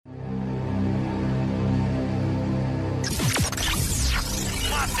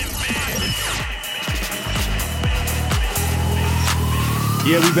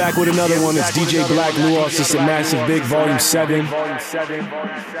Yeah, we back with another one. It's DJ Blkluos. It's a massive big VOL.7.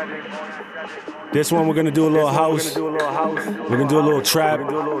 This one we're gonna do a little house. We're gonna do a little trap. We're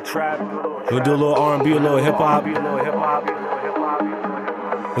gonna do a little R&B, a little hip hop.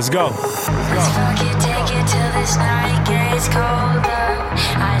 Let's go. Fuck it, take it till this night gets colder.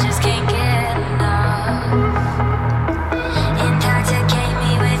 I just can't get enough. Intoxicate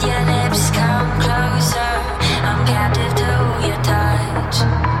me with your lips, come closer. I'm captive to your touch.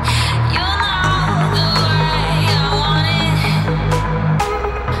 You know the way I want it.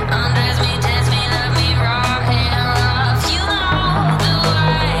 Undress me, test me, love me raw and rough. You know the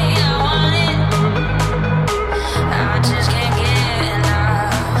way I want it. I just can't get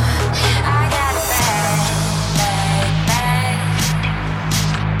enough. I got it bad, bad, bad.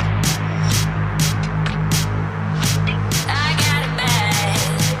 I got it bad,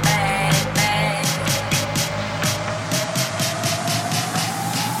 bad, bad.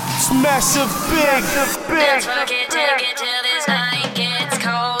 It's massive big. Let's fuck it, take it till this night gets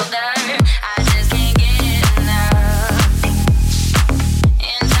colder. I just can't get enough.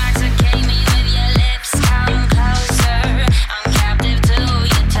 Intoxicate me with your lips, come closer. I'm captive to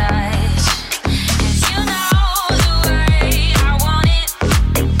your touch. 'Cause you know the way I want it.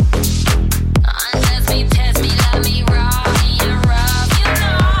 Undress me, test me, love me raw and rough. You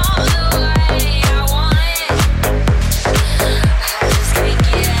know the way I want it. I just can't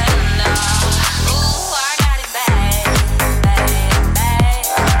get enough. Ooh, I got it bad, bad, bad.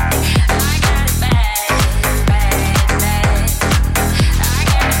 I got it bad, bad, bad. I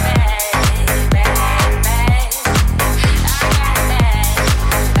got it bad, bad, bad. I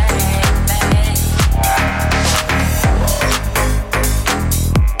got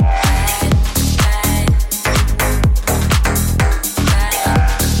it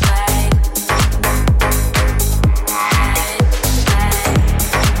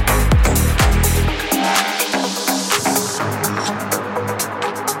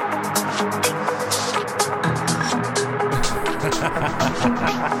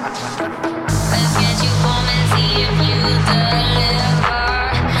Let's get you home and see if you deliver.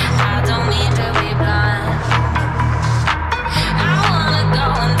 I don't mean to be blunt. I wanna go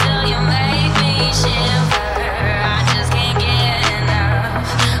until you make me shiver. I just can't get enough.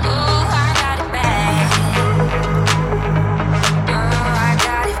 Ooh, I got it bad. Oh, I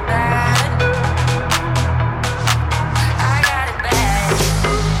got it bad. I got it bad.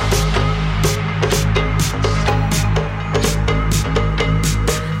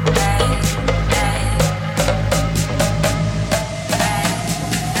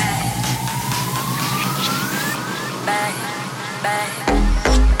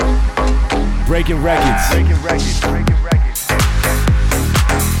 Breaking records.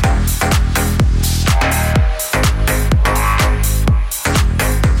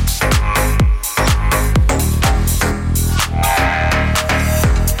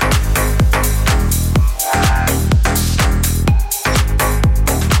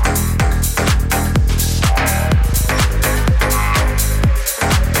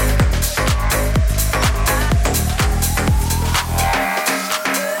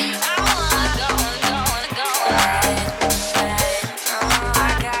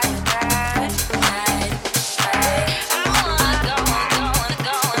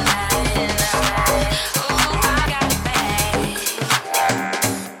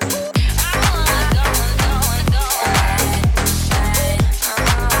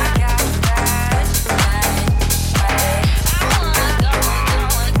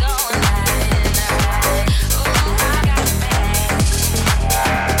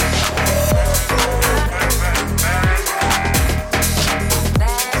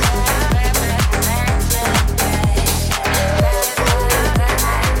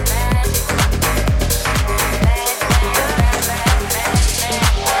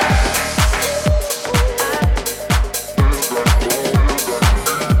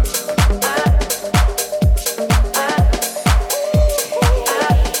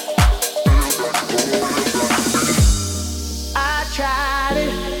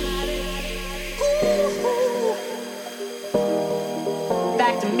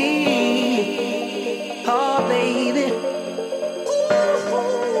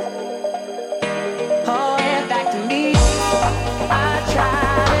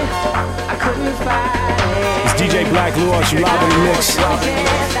 DJ Blkluos, you live in the mix.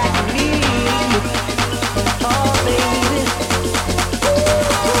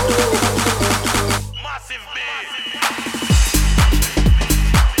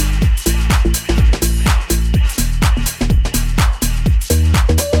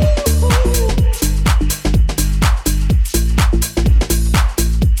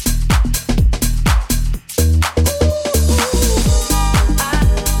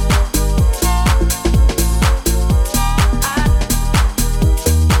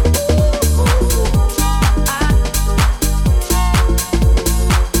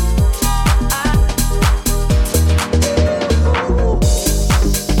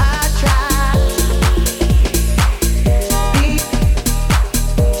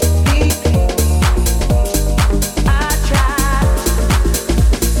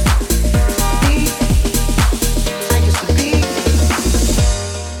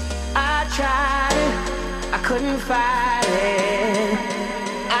 couldn't fight it.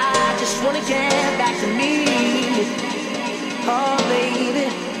 I just wanna get back to me. Oh, baby.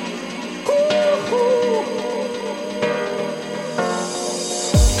 Ooh.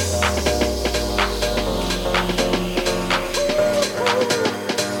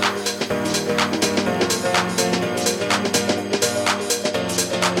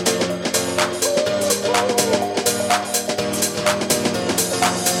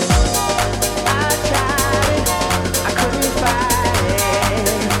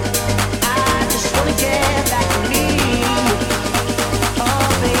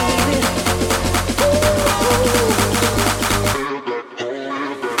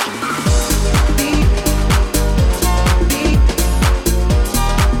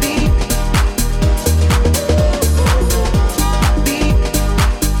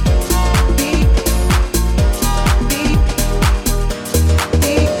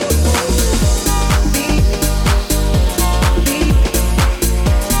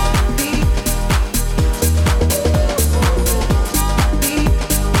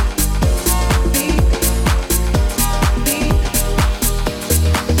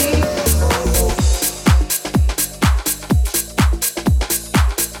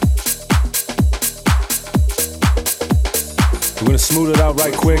 Smooth it out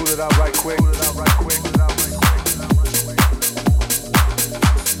right quick.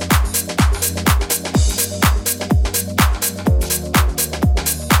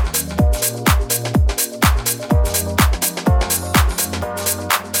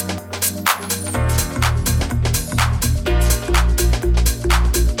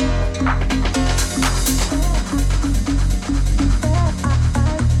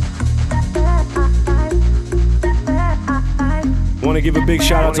 Want to give a big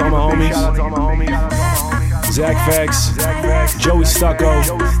shout out to all my homies. Zach Fax, Joey Stucco,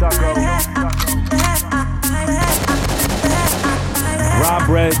 Rob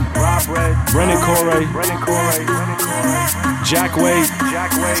Red, Brennan Corey, Jack Wade,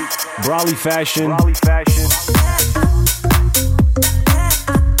 Brawley Fashion.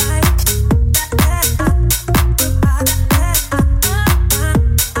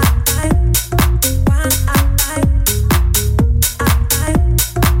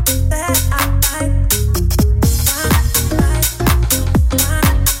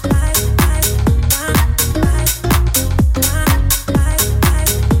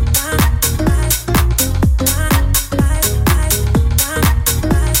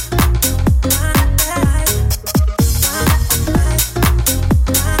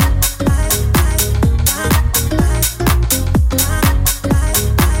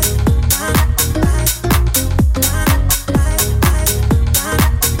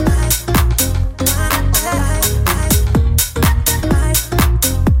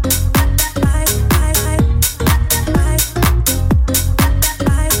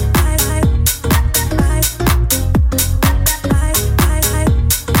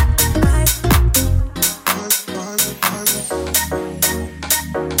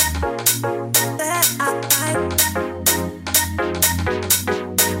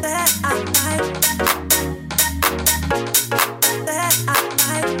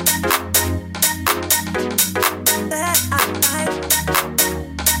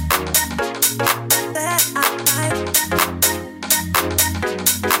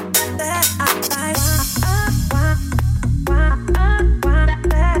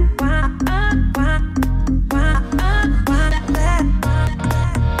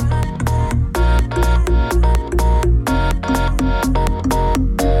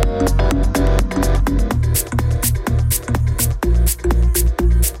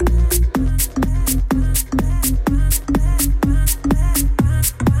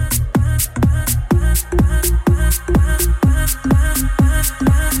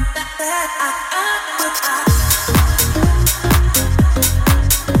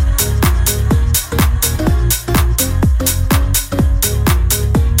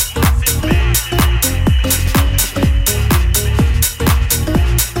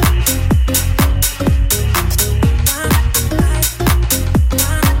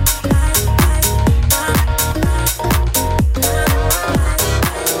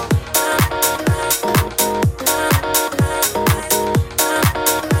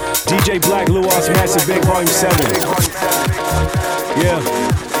 Blkluos, Massive Big Vol.7. Yeah,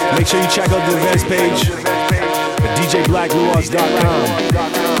 make sure you check out the events page at djblkluos.com.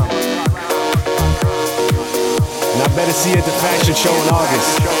 And I better see you at the fashion show in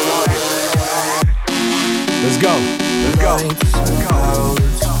August. Let's go.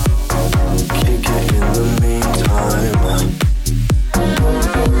 Kick it in the meantime.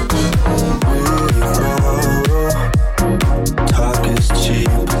 We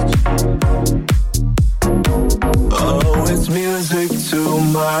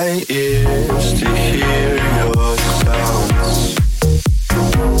my ears to hear your sounds.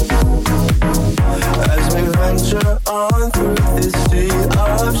 As we venture on through this sea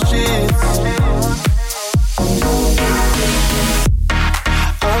of sheets,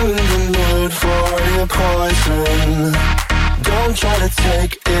 I'm in the mood for your poison. Don't try to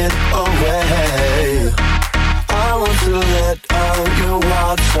take it away. I want to let out your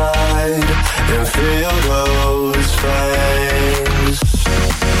wild side and feel those fangs.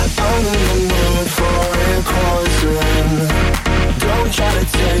 I'm in the mood for your poison. Don't try to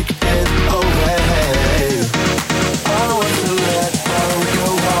take it away. I want to let out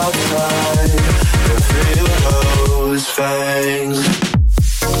your wild side and feel those fangs.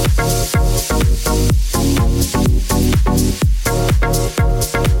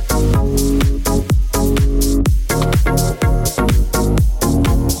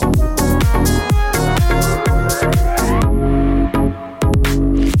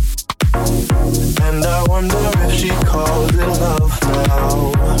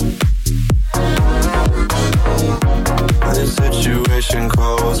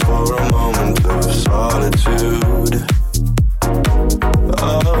 Calls for a moment of solitude.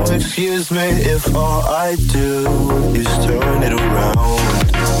 Oh, excuse me if all I do is turn it around.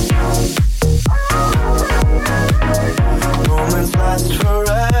 Moments last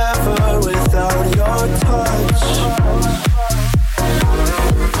forever without your touch.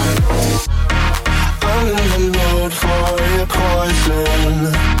 I'm in the mood for your poison.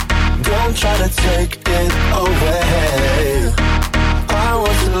 Don't try to take it away. I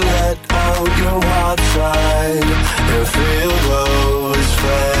want to let out your wild side and feel those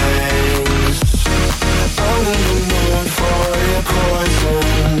flames. I'm in the mood for your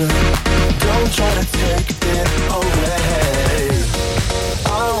poison. Don't try to take it away. I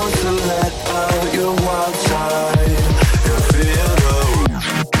want to let out your wild side and feel those.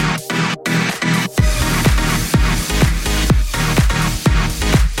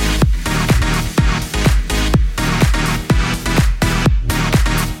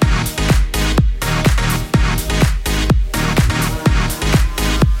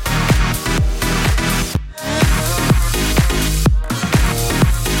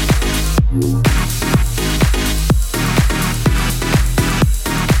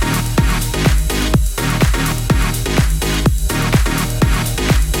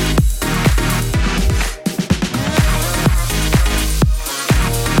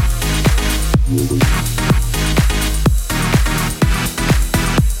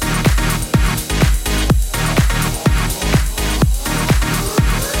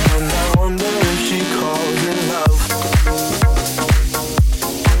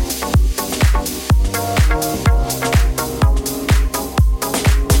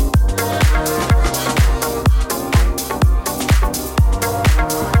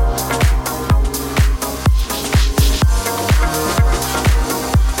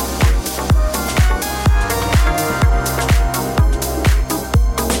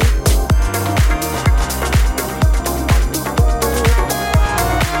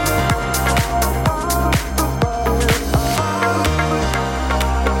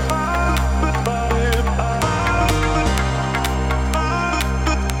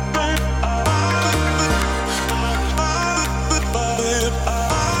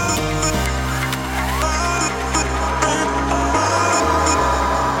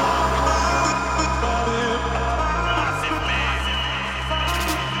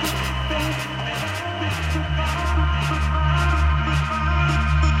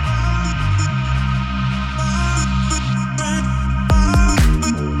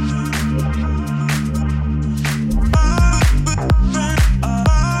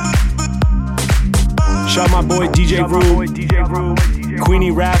 Shout my boy DJ Rue,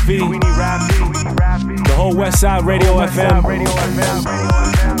 Queenie Raffy, the whole Westside Radio FM,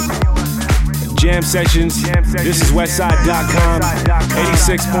 Jam Sessions. This is Westside.com,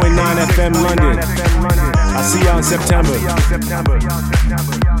 86.9 FM London. I'll see y'all in September.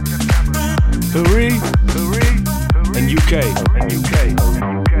 Hooray and UK.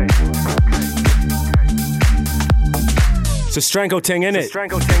 It's a Strango ting in it.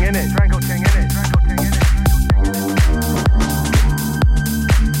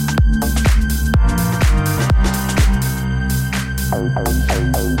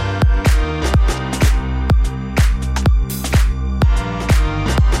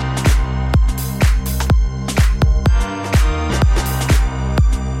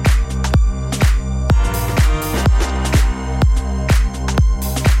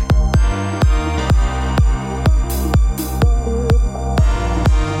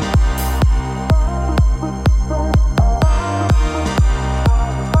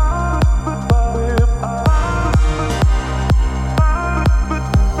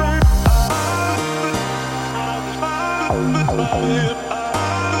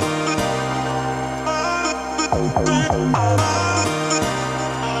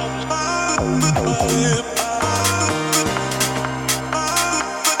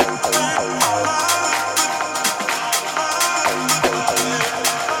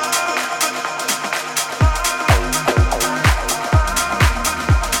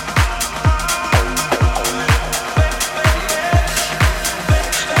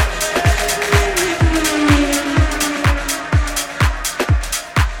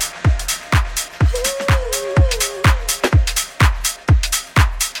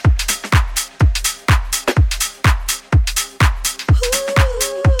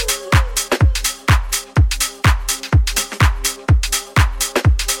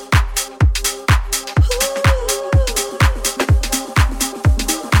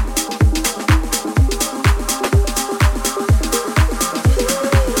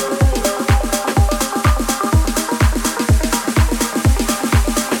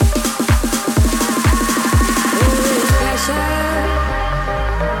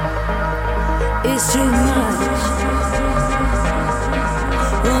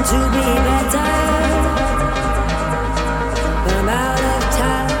 Want to be better, but I'm out of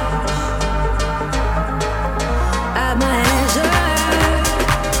touch. At my leisure,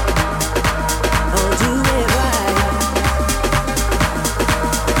 I'll do it right.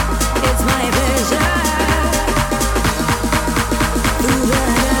 It's my pleasure. Through the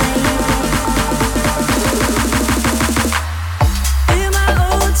night, in my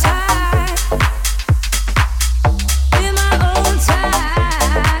own time, in my own time,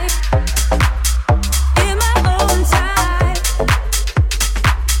 in my own time, in my own time,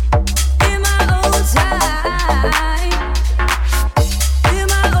 in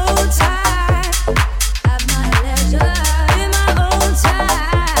my own time, at my leisure, in my own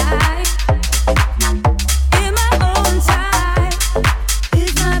time, in my own time,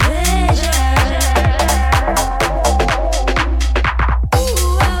 it's my pleasure.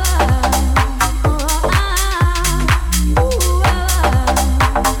 Ooh,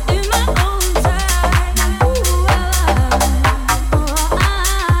 in my own time,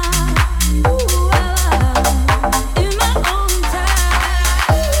 in my own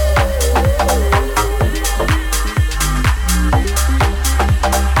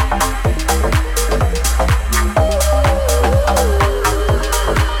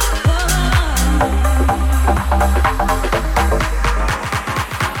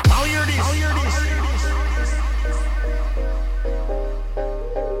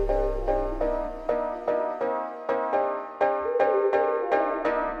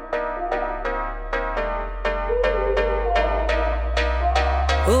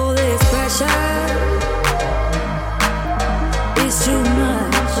all this pressure is too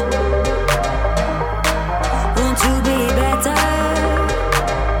much. Want to be better,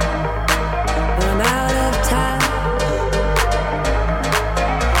 but I'm out of time.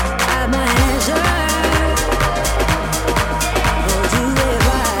 At my leisure, I'll do it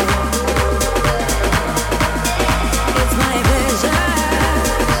right. It's my pleasure.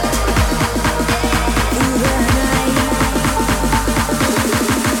 Through the night.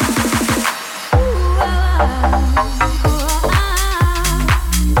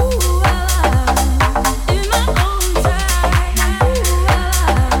 In my own time, in my own time, in my own time, at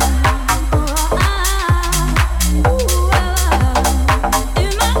my leisure,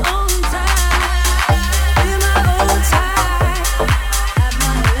 in my own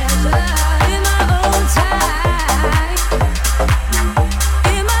time,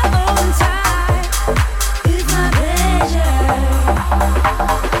 in my own time, it's my pleasure.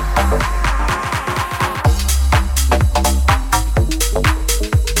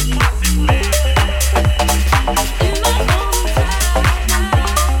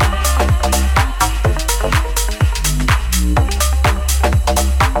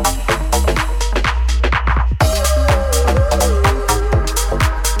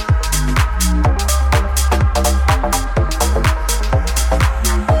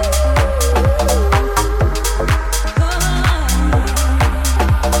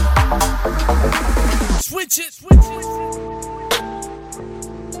 Switch it.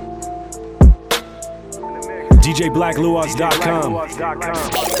 DJBlkluos.com.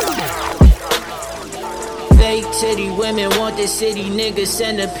 Fake titty women want the city, niggas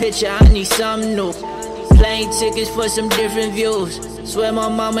send a picture, I need something new. Plane tickets for some different views. Swear my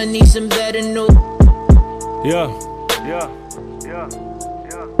mama needs some better news. Yeah.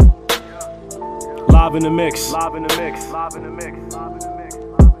 Live in the mix.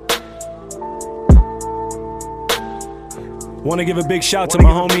 Want to give a big shout to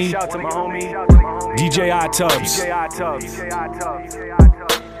my homie, DJ iTubs.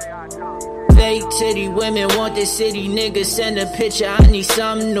 Fake titty women want the city, niggas send a picture, I need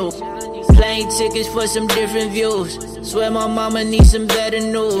something new. Plane tickets for some different views. Swear my mama needs some better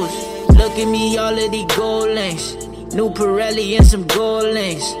news. Look at me, all of these gold links. New Pirelli and some gold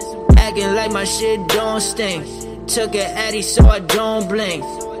links. Acting like my shit don't stink. Took an Addy so I don't blink.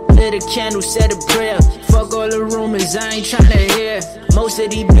 Lit a candle, said a prayer. Fuck all the rumors, I ain't tryna hear. Most of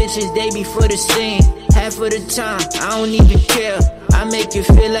these bitches, they be for the scene. Half of the time, I don't even care. I make it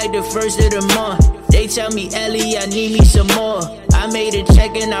feel like the first of the month. They tell me, Ellie, I need me some more. I made a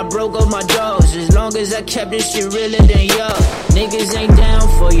check and I broke all my doors. As long as I kept this shit realer than y'all. Niggas ain't down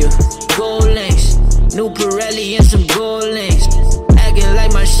for you. Gold links, new Pirelli and some gold links. Acting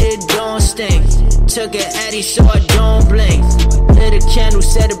like my shit don't stink. Took an Addy so I don't blink. Lit a candle,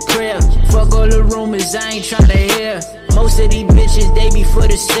 said a prayer. Fuck all the rumors, I ain't tryna hear. Most of these bitches, they be for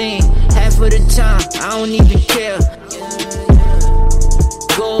the scene. Half of the time, I don't even care.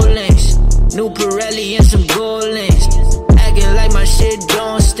 Gold links, new Pirelli and some gold links. Acting like my shit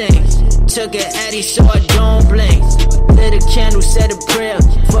don't stink. Took an Addy so I don't blink. Lit a candle, said a prayer.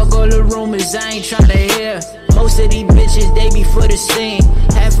 Fuck all the rumors, I ain't tryna hear. Most of these bitches, they be for the scene.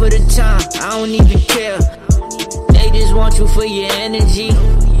 Half of the time, I don't even care. They just want you for your energy.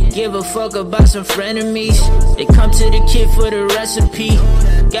 Give a fuck about some frenemies. They come to the kid for the recipe.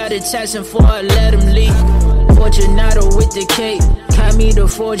 Gotta text him before I let him leave. Fortunato with the cake. Got me the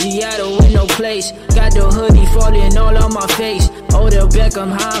Forgiato with no place. Got the hoodie falling all on my face. Odell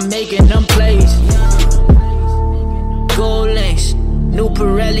Beckham, how I'm making them plays. Gold links, new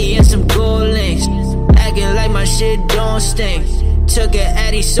Pirelli and some gold links. Acting like my shit don't stink. Took an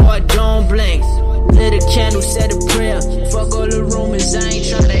Addy so I don't blink. Lit a candle, said a prayer. Fuck all the rumors, I ain't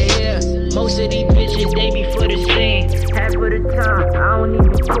tryna hear. Most of these bitches, they be for the scene. Half of the time, I don't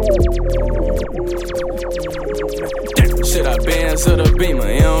even care. Should I Benz or the Beamer?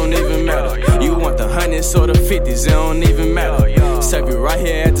 It don't even matter. You want the hundreds or the 50s? It don't even matter. Serve you right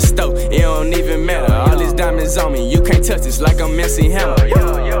here at the stove. It don't even matter. All these diamonds on me, you can't touch this like I'm Messi Hammer. It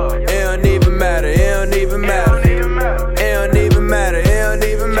don't even matter. It don't even matter. It don't even matter. It don't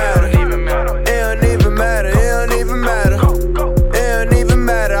even matter. It don't even matter. It don't even matter. It don't even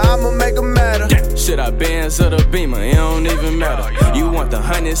matter. I'ma make it matter. Should I Benz or the Beamer? It don't even matter. You want the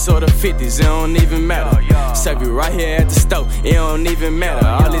hundreds or the 50s? It don't even matter. Serve you right here at the stove. It don't even matter.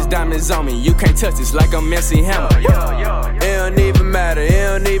 All these diamonds on me, you can't touch this like I'm Messi Hammer. It don't even matter. It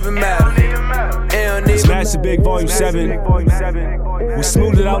don't even matter. It's Master Big VOL.7. We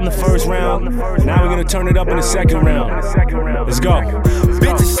smoothed it out in the first round. Now we're gonna turn it up in the second round. Let's go.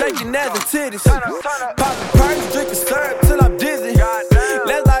 Bitches shaking ass and titties. Popping perks, drinking syrup till I'm dizzy.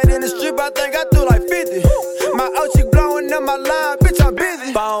 Last night in the strip, I think I threw like 50. My old chick blowing up my line, bitch, I'm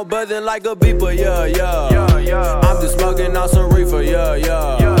busy. Phone buzzing like a beeper, yeah. I'm just smoking on some reefer,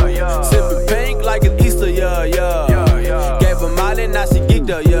 yeah. Sipping pink like it's Easter, yeah. Gave her Molly, now she geeked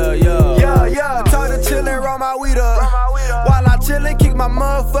up, yeah. Told her chillin', roll my weed up. While I chillin', kick my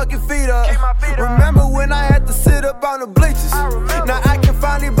motherfucking feet up. Remember when I had to sit up on the bleachers? Now I can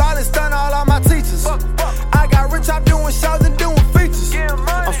finally ball and stun all my teachers. I got rich, I'm doing shows and doing features.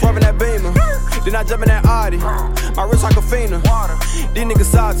 I'm swerving that Beamer, then I jump in that Audi. My wrist like a Fina. These niggas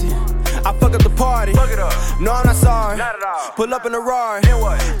salty. I fuck up the party. No, I'm not sorry. Pull up in the Rari.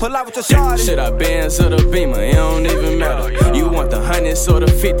 Pull out with your shawty. Should I Benz or the Beamer? It don't even matter. You want the hundreds or the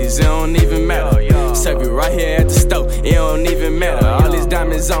 50s? It don't even matter. Serve you right here at the stove. It don't even matter. All these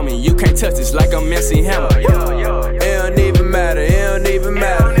diamonds on me, you can't touch this like I'm Messi Hammer. It don't even matter. It don't even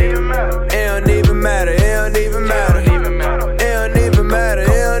matter. It don't even matter. It don't even matter. It don't even matter. It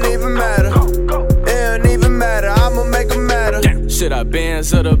don't even matter. It don't even matter. I'ma make it matter. Should I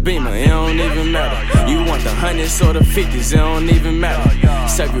Benz or the Beamer? It don't even matter. You want the hundreds or the 50s? It don't even matter.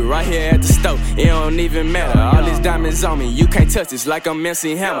 Serve you right here at the stove. It don't even matter. All these diamonds on me, you can't touch this like I'm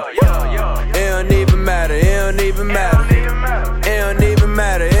Messi Hammer. It don't even matter. It don't even matter. It don't even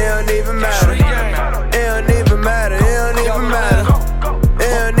matter. It don't even matter. It don't even matter. It don't even matter.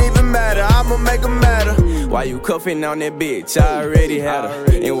 It don't even matter. I'ma make it matter. Why you cuffing on that bitch? I already had her.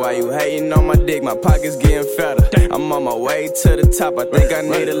 And why you hating on my dick? My pockets getting fatter. I'm on my way to the top. I think I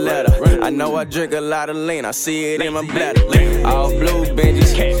need a ladder. I know I drink a lot of lean. I see it in my bladder. All blue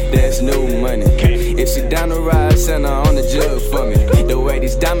Benjis, that's new money. If she down to ride, send her on the jug for me. The way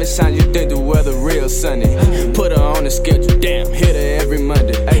these diamonds shine, you think the weather real sunny. Put her on the schedule, damn, hit her every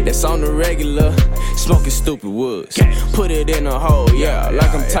Monday. That's on the regular, smoking stupid woods. Put it in a hole, yeah,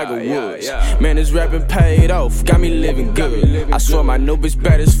 like I'm Tiger Woods. Man, this rapping paid off, got me living good. I swear my new bitch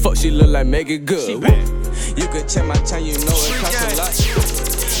bad as fuck, she look like Megan Good. You could check my chain, you know it costs a lot.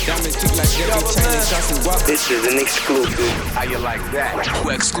 Diamonds tick like every chain, it costs a wop. This is an exclusive. How you like that?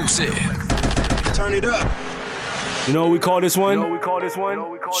 Exclusive. Turn it up. You know what we call this one?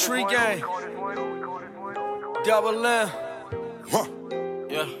 Street gang. Double M.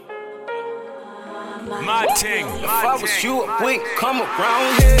 Yeah. My ting. If I was you, I wouldn't come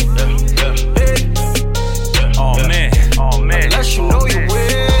around here. Oh man. Unless you know your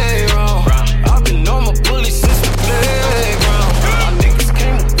way wrong. I've been on my bully since the playground. My niggas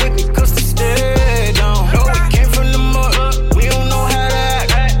came up with me cause they stayed down. No, we came from the mud. We don't know how to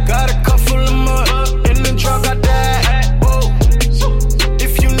act. Got a cup full of mud. In the truck, I died. Whoa.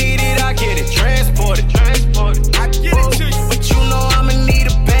 If you need it, I get it. Transport it. I get it to you. But you know I'ma need a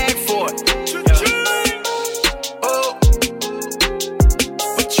bag for it. Oh.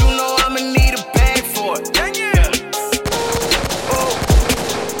 But you know I'ma need a bag for it. Oh.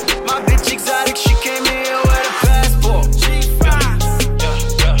 My bitch exotic, she came here with a passport.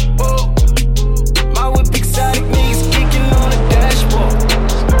 Oh. My whip exotic, niggas kicking on the dashboard.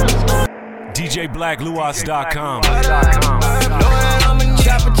 DJBlkluos.com. Know that I'm a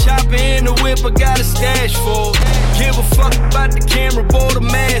chopper in the whip, I got a stash for. give a fuck about the camera, bought a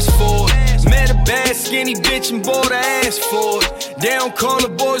mask for it. Met a bad skinny bitch and bought her ass for it. They don't call the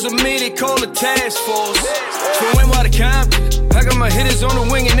boys with me, they call the task force. From Wynn to Compton, I got my hitters on the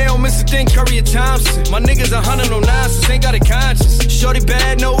wing and they don't miss a thing, Curry or Thompson. My niggas 100 no nonsense, ain't got a conscience. Shorty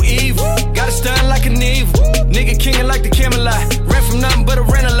bad, no evil, gotta stun like an evil. Nigga kingin' like the Camelot, ran from nothing but a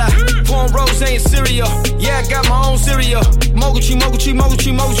rent-a-lot. Pouring rose ain't cereal, yeah I got my own cereal. Moguchi, my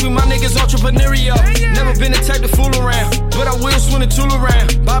niggas entrepreneurial. Never been the type to fool around, but I will swing a tool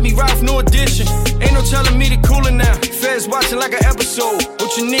around. Bobby Ralph, no addition, ain't no telling me to cool it now. Feds watching like an episode,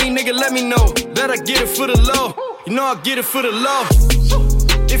 what you need nigga let me know. Bet I get it for the low, you know I get it for the low.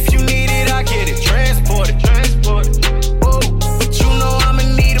 If you need it, I get it, transport it. Oh, but you know I'ma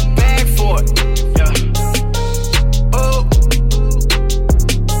need a bag for it. Yeah. Oh,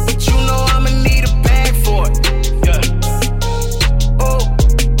 but you know I'ma need a bag for it. Yeah. Oh,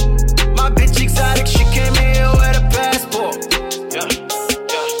 my bitch exotic, she came here with a passport. Yeah.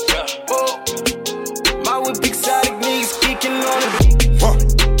 Oh, my whip exotic, niggas geeking on it.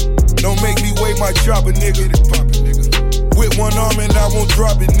 Don't make me wait my chopper, nigga. With one arm and I won't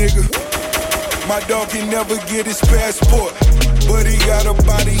drop it, nigga. My dog can never get his passport, but he got a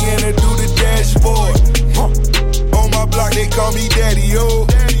body and a do the dashboard. On my block they call me daddy-o,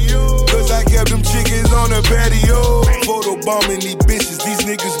 cause I kept them chickens on the patio. Photo bombing these bitches, these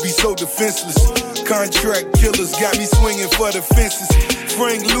niggas be so defenseless. Contract killers got me swinging for the fences.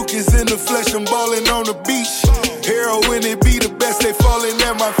 Frank Lucas in the flesh, I'm ballin' on the beach. Heroin, it be the best, they falling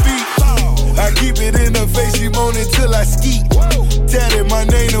at my feet. I keep it in her face, she moaning till I skeet. Tatted my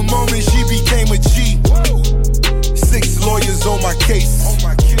name the moment she became a G. 6 lawyers on my case.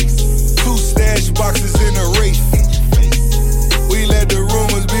 2 stash boxes in a race. We let the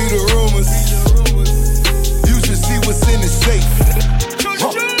rumors be the rumors. You should see what's in the safe.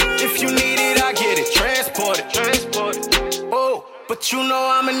 If you need it, I get it, transport it. Oh, but you know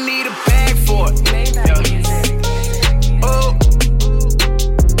I'ma need a bag for it. Yeah. Oh,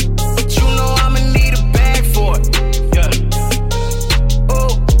 but you know I'ma need a bag for it. Yeah.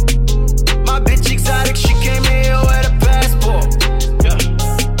 Oh, my bitch exotic, she came here with a passport. Yeah.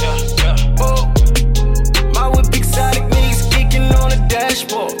 Oh, my whip exotic, niggas geeking on the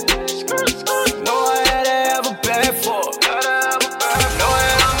dashboard. Know I had to have a bag for it. Know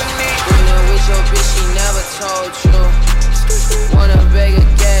that I'ma need. Dealing with your bitch, she never told you. Wanna beg a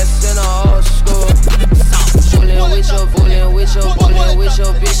gas in a old school. Bullying with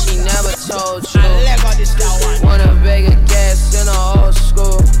your bitch, she never told you. Wanna beg a gas in a old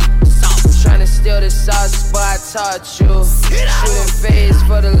school. Tryna steal the sauce, but I taught you. Shooting phase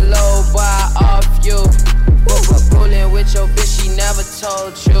for the low, but I off you. Bullying with your bitch, she never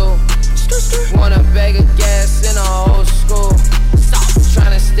told you. Wanna beg a gas in a old school.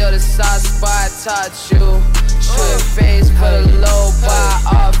 Tryna steal the sauce, but I taught you. Shooting phase for the low, but I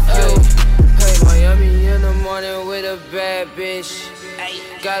off you. Hey, Miami in the morning with a bad bitch.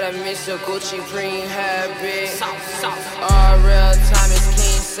 Gotta mix a Gucci green habit. All real time is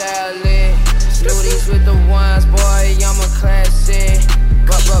king salad. Ludies with the ones, boy, I'm a classic.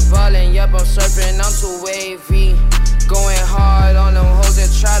 But ballin', yup, I'm surfing, I'm too wavy. Going hard on them hoes that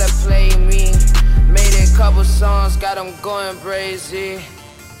try to play me. Made a couple songs, got them going brazy.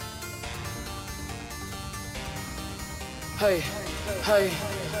 Hey,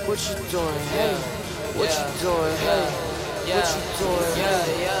 what you doing? Hey, what you doing? Hey, what you doing? Yeah.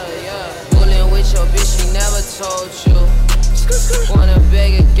 Bullying with your bitch, she never told you. Wanna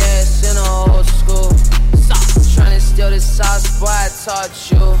beg a gas in a old school. Tryna steal the sauce, boy, I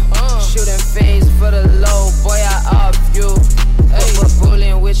taught you. Shooting phase for the low, boy, I off you. Hey,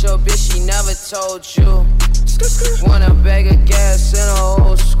 bullying with your bitch, she never told you. Wanna beg a gas in a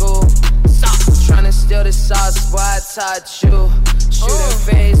old school. Tryna steal the sauce, boy, I taught you. Shooting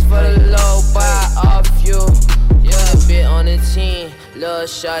phase for the low, boy, I off you. Yeah, bit on the team, lil'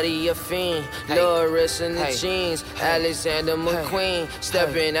 shawty a fiend, lil' wrist in the jeans, Alexander McQueen,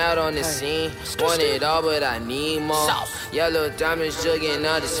 stepping out on the scene. Want it all, but I need more. Yellow diamonds jugging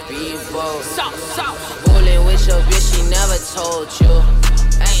out the speedboat. Bullying with your bitch, she never told you.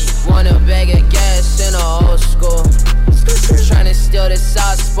 Wanna bag of gas in a old school. Tryna steal the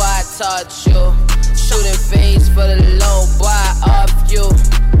sauce, boy, I taught you. Shooting phase for the low, boy, I off you.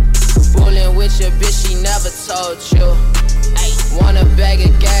 Bullying with your bitch, she never told you. Wanna bag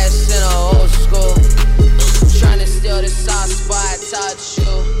of gas in a old school. Tryna steal the sauce, boy, I taught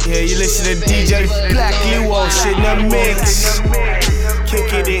you. Yeah, you listen to DJ Blkluos in the mix.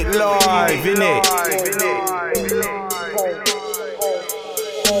 Kicking it live, innit?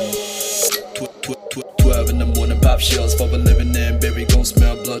 12 in the morning, pop shells for a living and berry gon'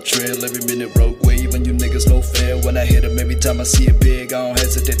 smell blood trail every minute. Rogue wave and you niggas niggas no fair. When I hit 'em, every time I see it big, I don't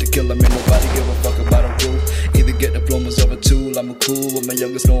hesitate to kill 'em. Ain't nobody give a fuck about a rule. Either get diplomas or a tool. I'm a cool with my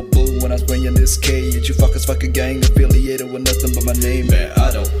youngest no boo. When I was bringing this cage, you fuckers fuck a gang affiliated with nothing but my name. Man,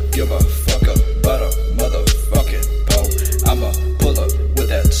 I don't give a fuck about a motherfucking pole. I'ma pull up with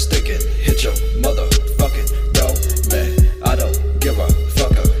that stick and hit your motherfucking door. Man, I don't give a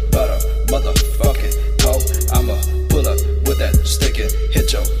fuck about a motherfucking pole. I'ma pull up with that stick and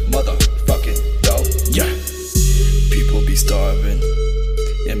hit your motherfucking door. Yeah. People be starving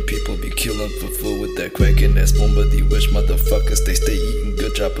and people be killing for food with that crack and that spoon. But the wish motherfuckers they stay eating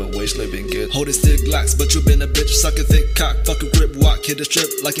good, dropping waste, living good. Holding stick glocks, but you been a bitch, sucking thick cock, fucking grip walk, hit a strip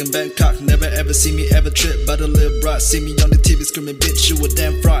like in Bangkok. Never ever see me ever trip, but a little brat see me on the TV screaming, bitch, you a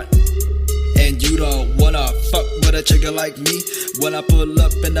damn fraud. And you don't wanna fuck with a chicken like me. When I pull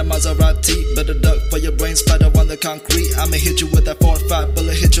up in the Maserati, better duck for your brain spider on the concrete. I'ma hit you with that 4-5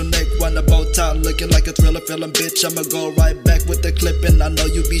 bullet, hit your neck, run the bow tie, looking like a thriller film, bitch. I'ma go right back with the clip, and I know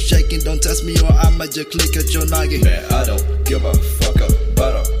you be shaking. Don't test me or I'ma just click at your noggin. Man, I don't give a fuck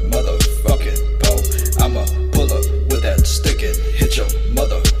about a motherfucking pole. I'ma pull up with that stick and hit your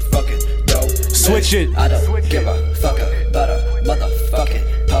motherfucking door. Switch it. I don't give a fuck about a motherfucking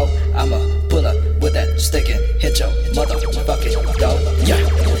pole. I'ma pull up with that stick and hit your motherfucking door. Yeah.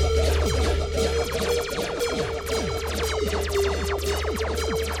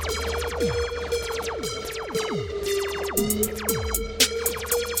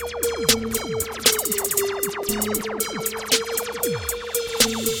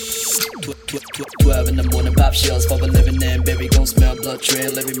 12 in the morning, pop shells for a living and baby gon' smell blood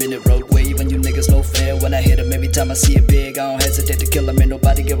trail every minute roadway. When you niggas no fair, when I hit 'em, every time I see it big, I don't hesitate to kill 'em. Ain't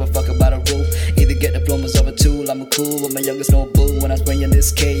nobody give a fuck about a rule. Either get diplomas or a tool. I'm a cool with my youngest no boo. When I was bringing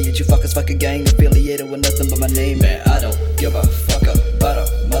this cage, you fuckers fuck a gang affiliated with nothing but my name. Man, I don't give a fuck about a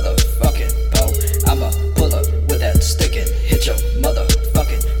motherfucking pole. I'ma pull up with that stick and hit your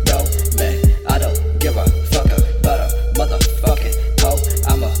motherfucking door. Man, I don't give a fuck about a motherfucking pole.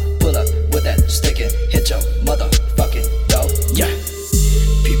 I'ma pull up with that stick and hit your motherfucking door. Yeah.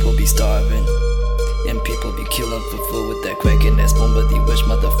 People be starving and people be killing for food with that crack and that spoon. But the rich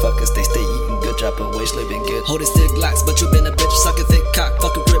motherfuckers they stay eating good, dropping waste, living good. Holding stick glocks, but you been a bitch, sucking thick cock,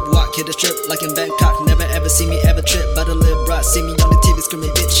 fucking grip walk, hit a strip like in Bangkok. Never ever see me ever trip, but a little brat see me on the TV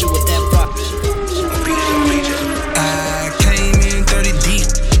screaming, bitch, you a damn fraud. I came in 30 deep,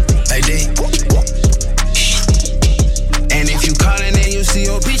 like that. And if you callin' and you see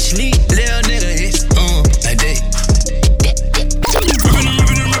your bitch leave, little nigga hits, like that.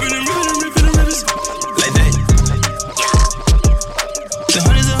 Like that. The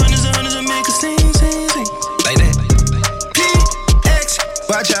hundreds will make a sing, like that. PX,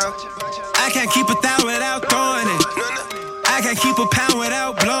 watch out. I can't keep 1,000 without throwing it. I can't keep a pound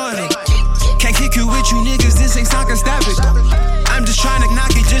without blowing it. Can't kick you with you niggas, this ain't soccer, stop it. I'm just trying to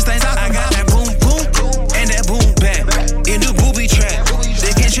knock it just like soccer. I got that boom boom and that boom bap in the booby trap.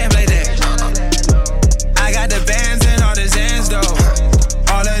 They can't trap like that. I got the bands and all the Zans though.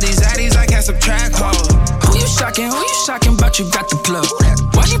 All of these addies I can't subtract hoes. Who you shocking, but you got the plug.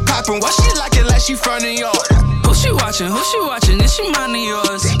 Why she poppin'? Why she like it like she from New York? Who she watching, is she mine or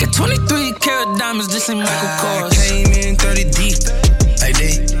yours? Got 23 karat diamonds, this ain't Michael Kors. I came in 30 deep, like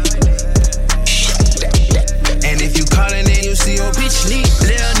that. And if you callin' and you see your bitch leave,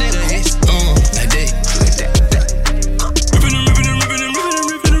 little nigga hits, like that. Like that.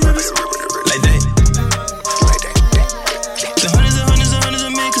 The hundreds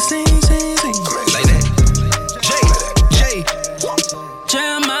will make a sing, like that. Jay.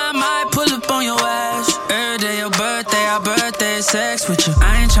 Jeremiah might pull up on your ass. Every day your birthday, our birthday, sex with you.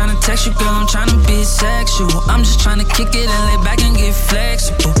 I ain't tryna text you, girl, I'm tryna be sexual. I'm just tryna kick it and lay back and get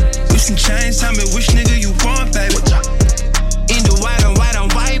flexible. You some change, tell me which nigga you want, baby. In the white on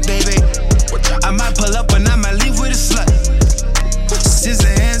white, baby. I might pull up and I might leave with a slut. Scissor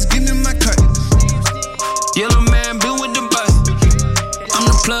hands, give me my cut. Yellow man, been with the bus. I'm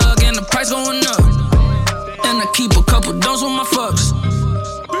the plug and the price going up. And I keep a couple doors on my fucks.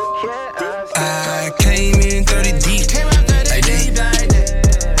 I came in 30 deep, like that.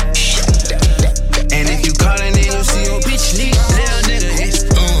 And if you callin' and you see your bitch leave, little nigga hits,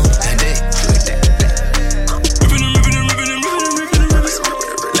 like that. Like that.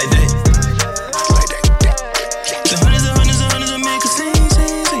 The hundreds will make a sing,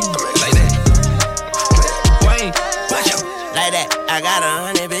 like that. Wait, watch out. Like that, I got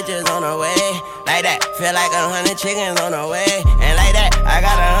 100 bitches on the way. Like that, feel like 100 chickens on the way. And like that, I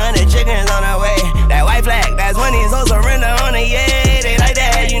got 100 chickens on the way. That white flag, that's when these hoes surrender on it, yeah. They like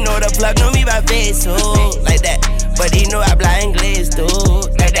that, you know the plug know me by face, too. Like that, but he know I blind glaze, too.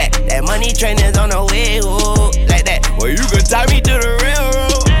 Like that, that money money trainers on the way, ooh, like that. Well, you can tie me to the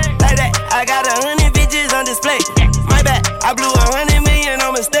railroad, like that. I got 100 bitches on display. My bad, I blew 100 million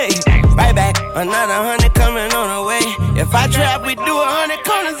on mistake. Right back, another 100 coming on the way. If I trap, we do 100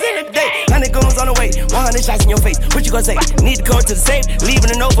 corners in a day. 100 goons on the way, 100 shots in your face. What you gonna say? Need to go to the safe,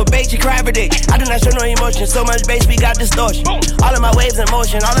 leaving a note for bait. You cry every day. I do not show no emotion, so much bass, we got distortion. All of my waves in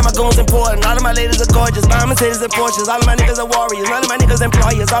motion, all of my goons important. All of my ladies are gorgeous, buy Mercedes and Porsches. All of my niggas are warriors, none of my niggas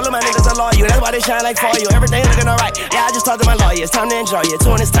employers. All of my niggas are loyal, that's why they shine like for you. Everything looking alright. Yeah, I just talked to my lawyer. It's time to enjoy it.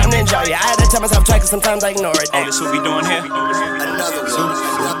 Tune, it's time to enjoy it. I had to tell myself twice, cause sometimes I ignore it. Oh, this what we doing here? Another one.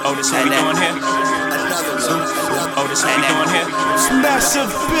 Oh, this what we doing here? Oh, this what we doing here?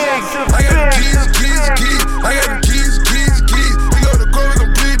 Massive big. I got the keys. I got the keys. We go to court, we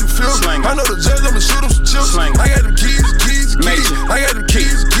gon' plead the fifth. I know the judge, I'ma shoot him some chips. I got the keys. I got the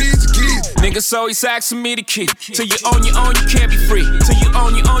keys. Niggas always asking me the key. Till you own your own, you can't be free. Till you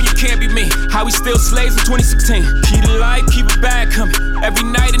own your own, you can't be me. How we still slaves in 2016. Keep the light, keep it bag coming. Every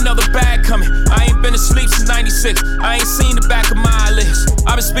night another bag coming. I ain't been asleep since 96. I ain't seen the back of my eyelids.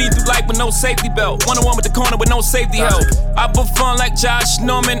 I've been speeding through life with no safety belt. 1-on-1 with the corner with no safety help. I put fun like Josh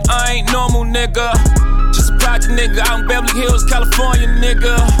Norman. I ain't normal, nigga. Just a project nigga out in Beverly Hills, California,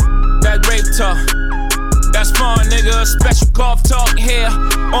 nigga. That rape talk. That's fun, nigga. Special golf talk here.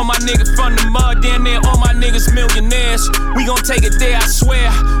 All my niggas from the mud, down there. All my niggas millionaires. We gon' take it there, I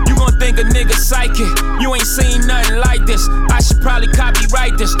swear. You gon' think a nigga psychic. You ain't seen nothing like this. I should probably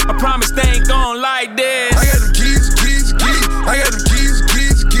copyright this. I promise they ain't gon' like this. I got the keys. I got the keys.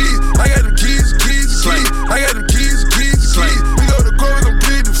 I got the keys. I got the keys. We go to court, we gon'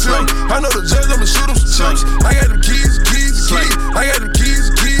 plead the fifth. I know the judge, I'ma shoot him some chips. I got the keys. I got the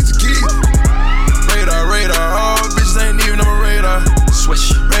keys. Radar, oh, bitches ain't even on my radar.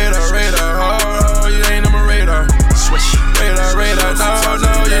 Swish. Radar, oh, you ain't on my radar. Swish. Radar,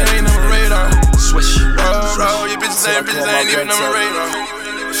 no, you ain't on my radar. Swish. Oh, you bitches ain't even on my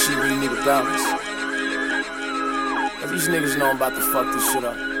radar. She really need a balance. These niggas know I'm about to fuck this shit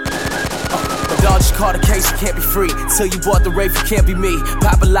up. My dog just caught a case, you can't be free. Till you bought the rape, you can't be me.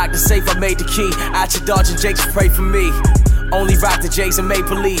 Papa locked the safe, I made the key. Out your dodge and Jake just pray for me. Only rock the J's and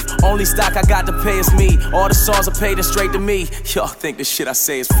Maple Leaf. Only stock I got to pay is me. All the songs are paid and straight to me. Y'all think the shit I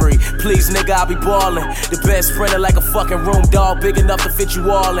say is free. Please, nigga, I be ballin'. The best printer like a fucking room dog, big enough to fit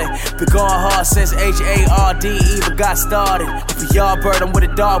you all in. Been going hard since HARD even got started. If a yardbird, I'm with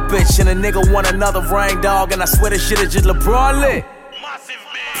a dog bitch. And a nigga want another rain dog. And I swear this shit is just LeBron lit.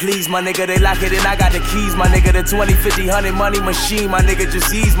 Please, my nigga, they lock it in, I got the keys, my nigga. The 20, 50, 100 money machine, my nigga,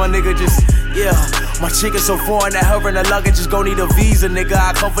 just ease, my nigga, just, yeah. My chick is so foreign that her and the luggage just gon' need a visa, nigga.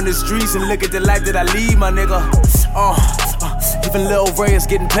 I come from the streets and look at the life that I lead, my nigga. Even Lil Ray is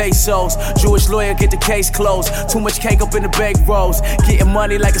getting pesos. Jewish lawyer get the case closed. Too much cake up in the bank rolls. Getting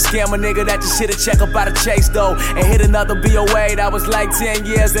money like a scammer, nigga that just hit a check up out of Chase, though. And hit another BOA that was like 10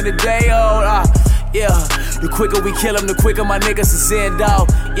 years in a day old. Yeah, the quicker we kill him, the quicker my niggas is in,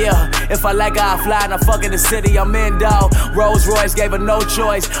 dawg. Yeah, if I like how I fly and I fuck in the city, I'm in, dawg. Rolls Royce gave her no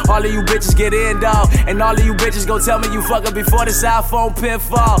choice. All of you bitches get in, dawg. And all of you bitches gon' tell me you fuckin' before this iPhone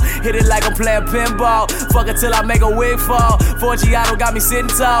pinfall. Hit it like I'm playing pinball. Fuck it till I make a wig fall. Forgiato got me sitting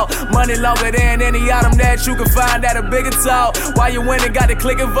tall. Money longer than any item that you can find at a bigger talk. Why you winning, got the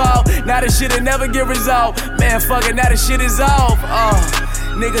click involved. Now this shit'll never get resolved. Man, fuck it, now this shit is off.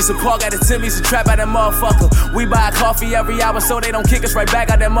 Niggas will park at the Timmy's and trap at that motherfucker. We buy a coffee every hour so they don't kick us right back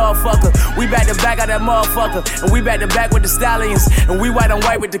out that motherfucker. We back to back out that motherfucker. And we back to back with the stallions. And we white on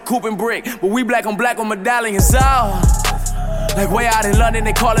white with the coupe and brick. But we black on black with medallions. Like way out in London,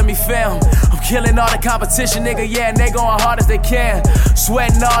 they calling me fam. I'm killing all the competition, nigga, yeah, and they going hard as they can.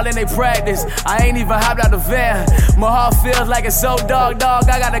 Sweating all in they practice, I ain't even hopped out the van. My heart feels like it's so dog,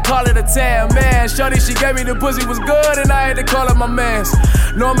 I gotta call it a 10, man. Shorty, she gave me the pussy was good, and I had to call it my mans.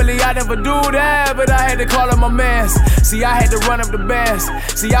 Normally I never do that, but I had to call it my mans. See, I had to run up the bands.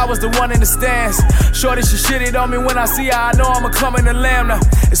 See, I was the one in the stands. Shorty, she shitted on me when I see her, I know I'ma come in the lamb now.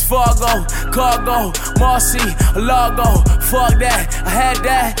 It's Fargo, Cargo, Marcy, Largo. Fuck that, I had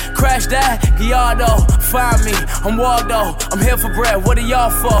that, crash that, Gallardo. Find me, I'm Waldo, I'm here for bread, what are y'all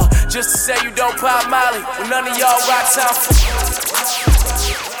for? Just to say you don't pop Molly, when none of y'all rock time for.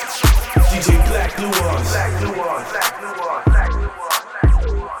 DJ Blkluos.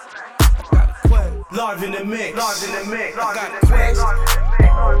 Live in the mix. I got a quest.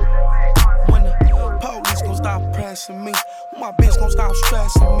 When the police gon' stop pressing me, when my bitch gon' stop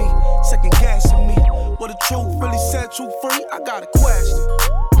stressing me, second guessing me. What the truth really set you free? I got a question.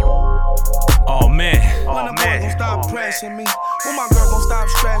 Oh man. When the boy gon' stop pressing me, when my girl gon' stop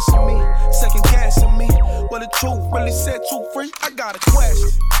stressing me, second guessing me. What the truth really set you free? I got a question.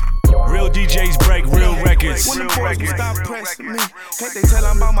 Real DJs break real records. When the boys will stop pressing me, can't they tell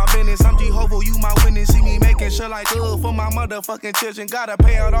I'm about my business? I'm Jehovah, you my witness. See me making sure like good for my motherfucking children. Gotta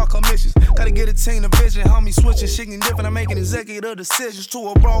pay out all commissions. Gotta get a team of vision. Homie switching, shit getting different. I'm making executive decisions. To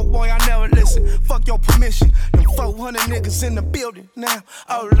a broke boy, I never listen. Fuck your permission. Them 400 niggas in the building now.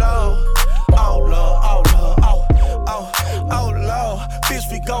 Oh Lord, oh Lord, oh Lord, oh Lord. Bitch,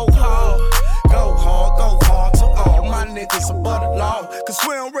 we go hard. Go hard, go hard to all my niggas above the law. Cause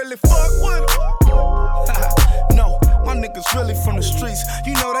we don't really fuck with them. No, my niggas really from the streets.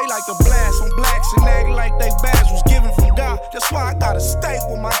 You know they like to blast on blacks and act like they badge was given from God. That's why I gotta stay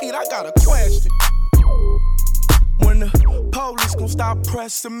with my heat. I got a question. When the police gon' stop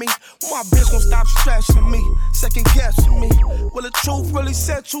pressing me, when my bitch gon' stop stressing me, second guessing me, will the truth really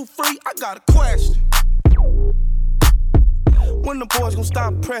set you free? I got a question. When the boys gon'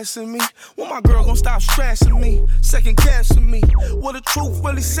 stop pressing me, when my girl gon' stop stressing me, second guessing me, will the truth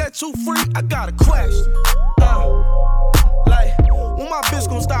really set you free? I got a question. Like, when my bitch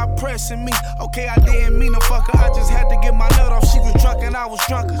gon' stop pressing me, okay, I didn't mean to fuck her, I just had to get my nut off. She was drunk and I was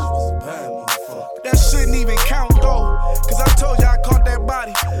drunker. That shouldn't even count though, cause I told you I caught that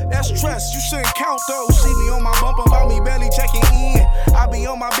body. That's stress, you shouldn't count though. She be on my bumper about me barely checking in. I be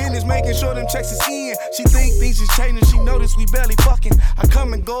on my business making sure them checks is in. She think things is changing, she notice we barely fucking. I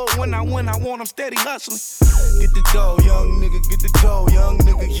come and go when I want, I'm steady hustling. Get the dough, young nigga, get the dough, young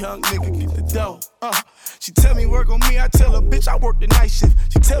nigga, get the dough. She tell me work on me, I tell her, bitch, I work the night shift.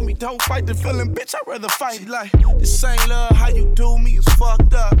 She tell me don't fight the feeling, bitch, I'd rather fight. She like, this ain't love, how you do me is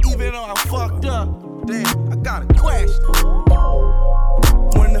fucked up. Even though I'm fucked up, damn, I got a question.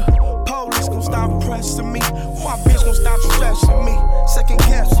 When the police gon' stop pressing me, when my bitch gon' stop stressing me, second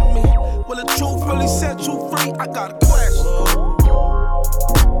guessing me, will the truth really set you free? I got a question.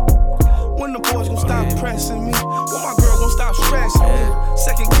 When the boys gon' stop pressing me, when my girl gon' stop stressing me,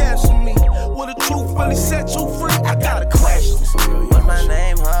 second guessing me, will the truth really set you free? I got a question. What's my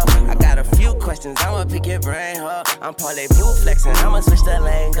name, huh? I got a few questions, I'ma pick your brain, huh? I'm Blue flexing, I'ma switch the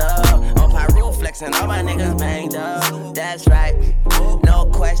lane, go. I'm Pyro flexing, all my niggas banged up. That's right, no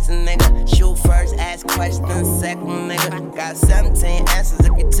question, nigga. Shoot first, ask questions second, nigga. Got 17 answers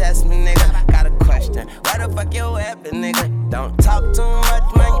if you test me, nigga. Got a question, where the fuck your weapon, nigga? Don't talk too much,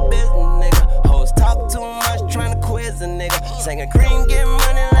 mind your business, nigga. Hoes talk too much, tryna quiz a nigga. Singing cream, get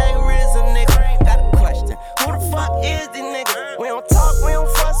money like RZA, nigga. Got a question, who the fuck is this nigga? We don't talk, we don't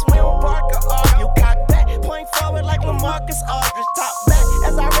fuss, we don't bark or argue. Cock back, point forward like LaMarcus Aldridge. Top back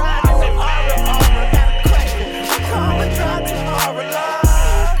as I ride in the aura. Got a question, I call and drive tomorrow,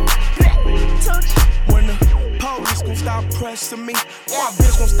 When the police gon' stop pressing me, when my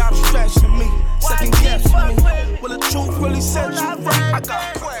bitch gon' stop stressing me, second guessing me, will the truth really set you free? I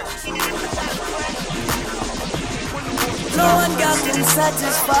got a question. No one girl can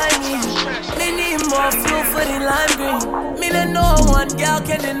satisfy me. Me need more fuel for the lime green. Me no one girl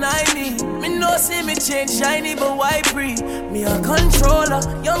can deny me. Me no see me change shiny, but why breathe? Me a controller,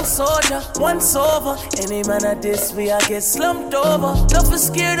 young soldier, once over. Any man at this way, I get slumped over. Don't be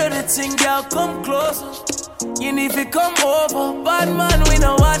scared of the thing, girl, come closer. You need to come over. Bad man, we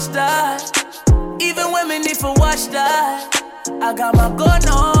no watch that. Even when me need to watch that, I got my gun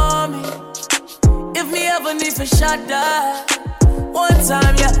on me. If me ever need for shot that, one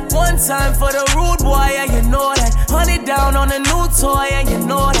time, yeah, one time for the rude boy, yeah, you know that. Honey down on a new toy, and you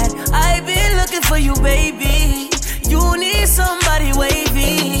know that. I been looking for you, baby. You need somebody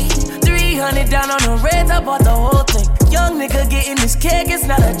wavy. 300 down on the red, I bought the whole thing. Young nigga getting this cake, it's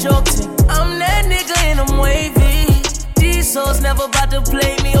not a joke thing. I'm that nigga and I'm wavy. These souls never about to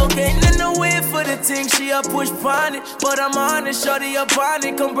play me, okay? In the way for the thing, she a push pon it. But I'm on it, shorty up on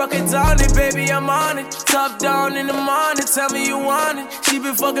it. Come broke it down it, baby, I'm on it. Top down in the morning, tell me you want it. She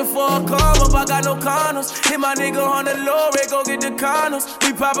been fucking for a come up, I got no condoms. Hit my nigga on the low, they go get the condoms.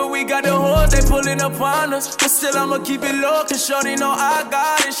 We poppin', we got the hoes, they pullin' up on us. But still I'ma keep it low, cause shorty know I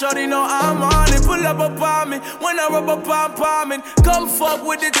got it. Shorty know I'm on it, pull up upon me. When I rub up on palming, come fuck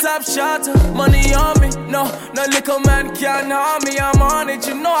with the top shot. Money on me, no little man can't harm me, I'm on it.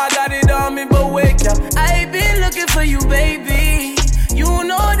 You know I got it on me, but wake up. I been looking for you, baby. You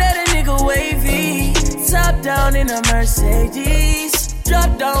know that a nigga wavy. Top down in a Mercedes.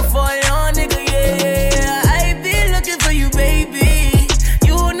 Drop down for your nigga, yeah. I been looking for you, baby.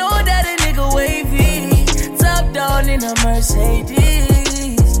 You know that a nigga wavy. Top down in a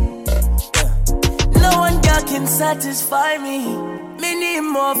Mercedes. Yeah. No one girl can satisfy me. Me need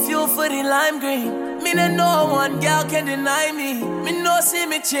more fuel for the lime green. Me Me know no one girl can deny me. Me know see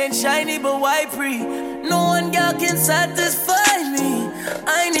me change shiny but white pre. No one girl can satisfy me.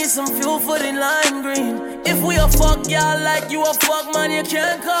 I need some fuel for the lime green. If we a fuck girl like you a fuck man, you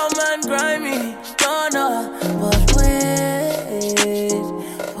can't come and grind me. No, but wait.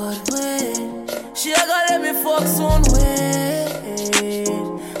 She gonna let me fuck soon, wait.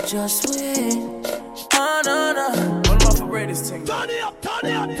 Just wait. No. What am I for greatest thing? Turn it up.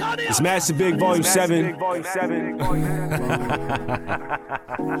 It's Master Big VOL.7.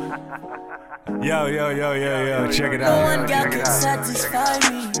 Yo, check it out. No one girl can satisfy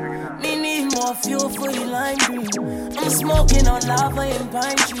me. Me need more fuel for the lime green. I'm smoking on lava and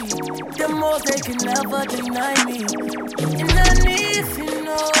pine tree. The most they can never deny me. And I need if you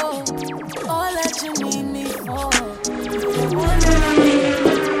know all that you need me for.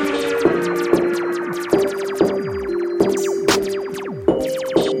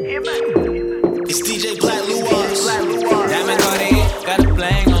 It's DJ Blkluos. Diamond on it, got a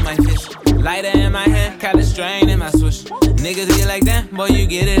bling on my fist. Lighter in my hand, got a strain in my switch. Niggas get like that, boy, you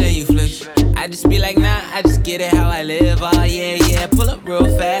get it and you flish. I just be like, nah, I just get it how I live. Oh, yeah. Pull up real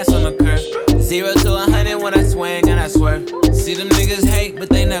fast on the curve. 0 to 100 when I swing and I swerve. See them niggas hate, but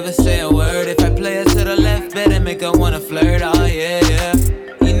they never say a word. If I play it to the left, better make her wanna flirt. Oh, yeah.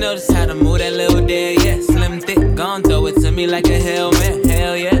 You notice how to move that little there, yeah. Slim, thick, gon' throw it to me like a helmet.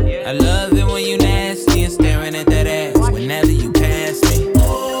 Hell yeah. I love it when you nasty and staring at that ass whenever you pass me.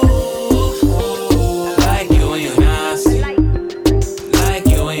 Like you when you nasty. Like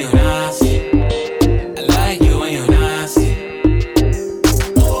you when you nasty. I like you when you nasty.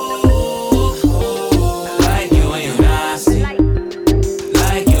 Like you when you nasty.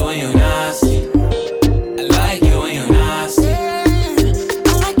 Like you when you nasty. I like you when you nasty. I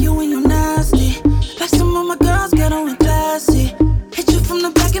like you when you nasty. Like some of my girls get on with classy. Hit you from the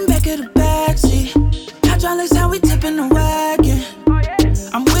back and back of the backseat. Hydraulics how we tipping the wagon.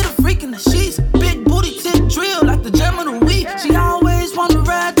 I'm with a freak in the sheets. Big booty tip drill like the gem of the week. She always wanna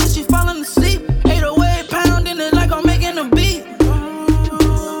ride till she falling asleep. 808 pounding it like I'm making a beat.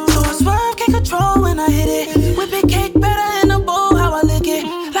 So I swerve, can't control when I hit it. Whip it cake better in a bowl, how I lick it.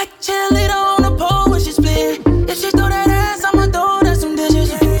 Like a cheerleader on a pole when she split. If she throw that ass, I'ma throw that some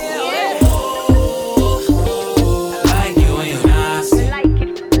dishes. Like you when you nasty.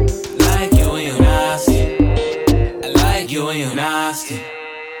 Like you when you nasty. I like you when you nasty.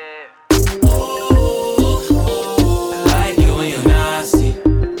 Like you when you nasty.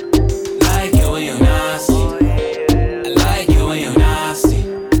 Like you when you nasty. I like you when you nasty.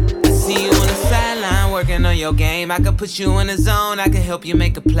 I see you on the sideline working on your game. I could put you in the zone, I could help you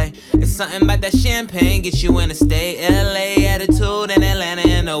make a play. It's something about that champagne, get you in the state. LA attitude and Atlanta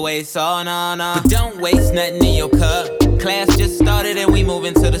in the waist. Oh no. But don't waste nothing in your cup. Class just started and we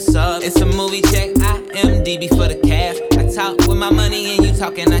moving to the sub. It's a movie check, IMDb for the cast. I talk with my money and you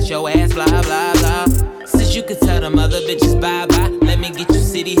talking at your ass, blah, blah, blah. Since you could tell them other bitches bye-bye. Let me get you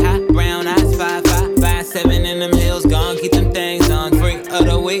city hot, brown eyes, 5'5", 5'7" in them hills, gone, keep them things on. Freak of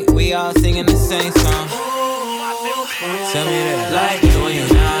the week, we all singing the same song. Tell me that. Like you when you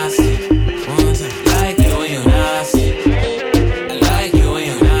nasty. One time. Like you when you nasty. I like you when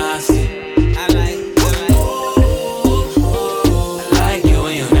you nasty. I like you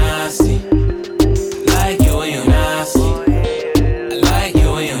when you nasty. Like you when you nasty. I like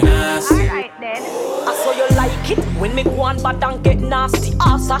you when you nasty. Alright then. I saw you like it when me go on bad and get nasty.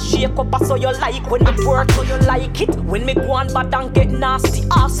 Ass a shake up, I saw you like when me work. So you like it when me go on bad and get nasty.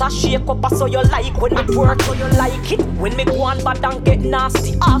 Ass a shake up, I saw you like when me work. So you like it when me go on bad and get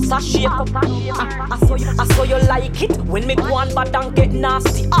nasty. Ass a shake up. I saw you like it when me go on bad and get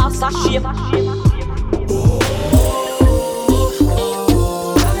nasty. Ass a shake up.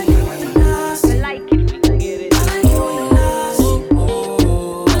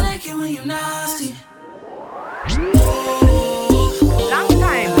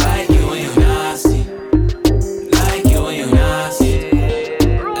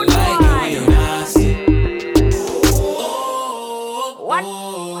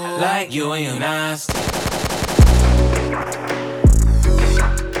 Like you when you nasty.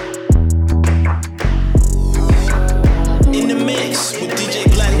 In the mix with DJ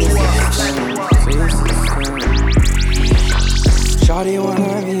Blkluos. Shawty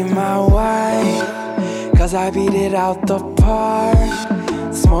wanna be my wife, cause I beat it out the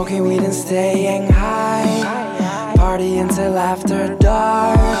park. Smoking weed and staying high, party until after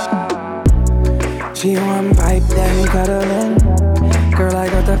dark. She want pipe, then cuddling. Girl, I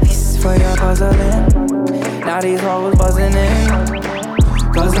got the piece for your puzzling. Now these hoes buzzing in,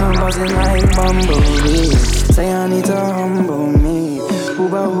 cause I'm buzzing like Bumblebee. Say I need to humble me. Who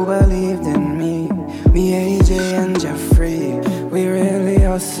believed in me?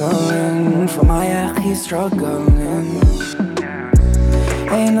 hustling for my achi struggling.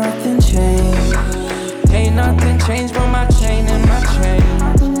 Ain't nothing changed. Ain't nothing changed but my chain and my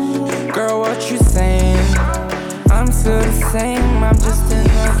chain. Girl, what you saying? I'm still the same, I'm just in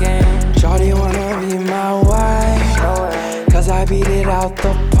the game. Shawty wanna be my wife, cause I beat it out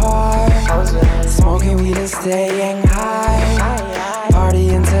the park. Smoking weed and staying high, party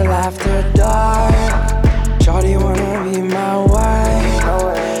until after dark. Shawty wanna be my wife,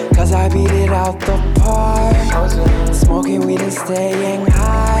 cause I beat it out the park. Smoking weed and staying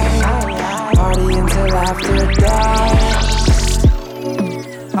high, party until after dark.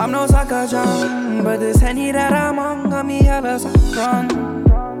 I'm no sucker John, but this Henny that I'm on got me hella run.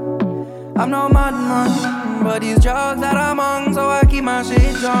 I'm no madman, but these drugs that I'm on, so I keep my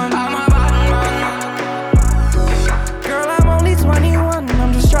shit on. I'm a bad man. Girl, I'm only 21,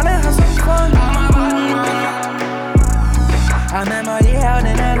 I'm just tryna have some fun. I'm a bad man. I met my day out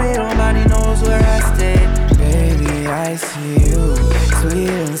in LA, nobody knows where I stay. Baby, I see you, sweet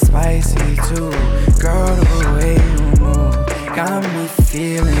and spicy too. Girl, the way you move got me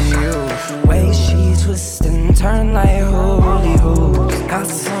feeling you. Way she twist and turn like holy hoops. Got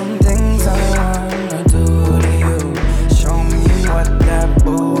some things I wanna do to you. Show me what that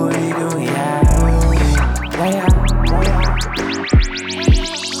booty do, yeah.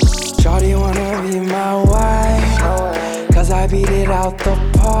 Shawty wanna be my wife, cause I beat it out the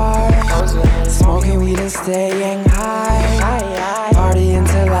park. Smoking weed and staying high, party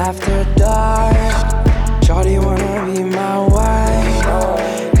until after dark. Shawty wanna be my wife,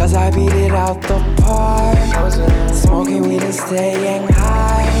 cause I beat it out the park. Smoking weed and staying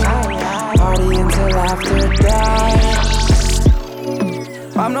high, party until after dark.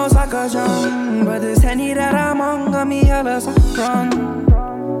 I'm no sucker John, but this Henny that I'm on got me hella run.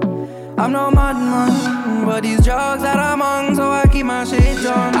 I'm no madman, but these drugs that I'm on, so I keep my shit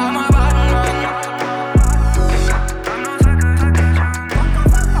on. I'm a bad man.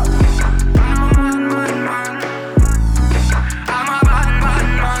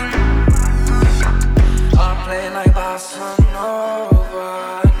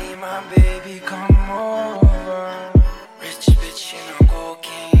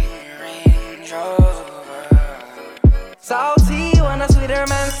 Salty when a sweeter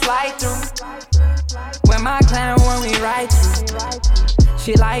man slide through. When my clan when we ride through.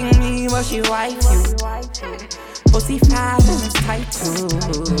 She like me but she wife you. Pussy fat and it's tight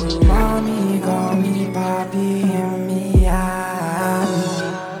too. Mommy call me papi and me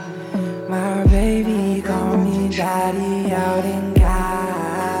my baby call me daddy out in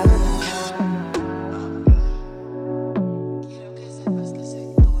Cali.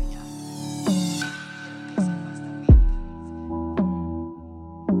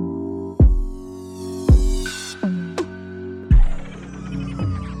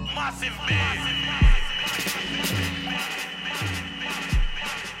 Massive man.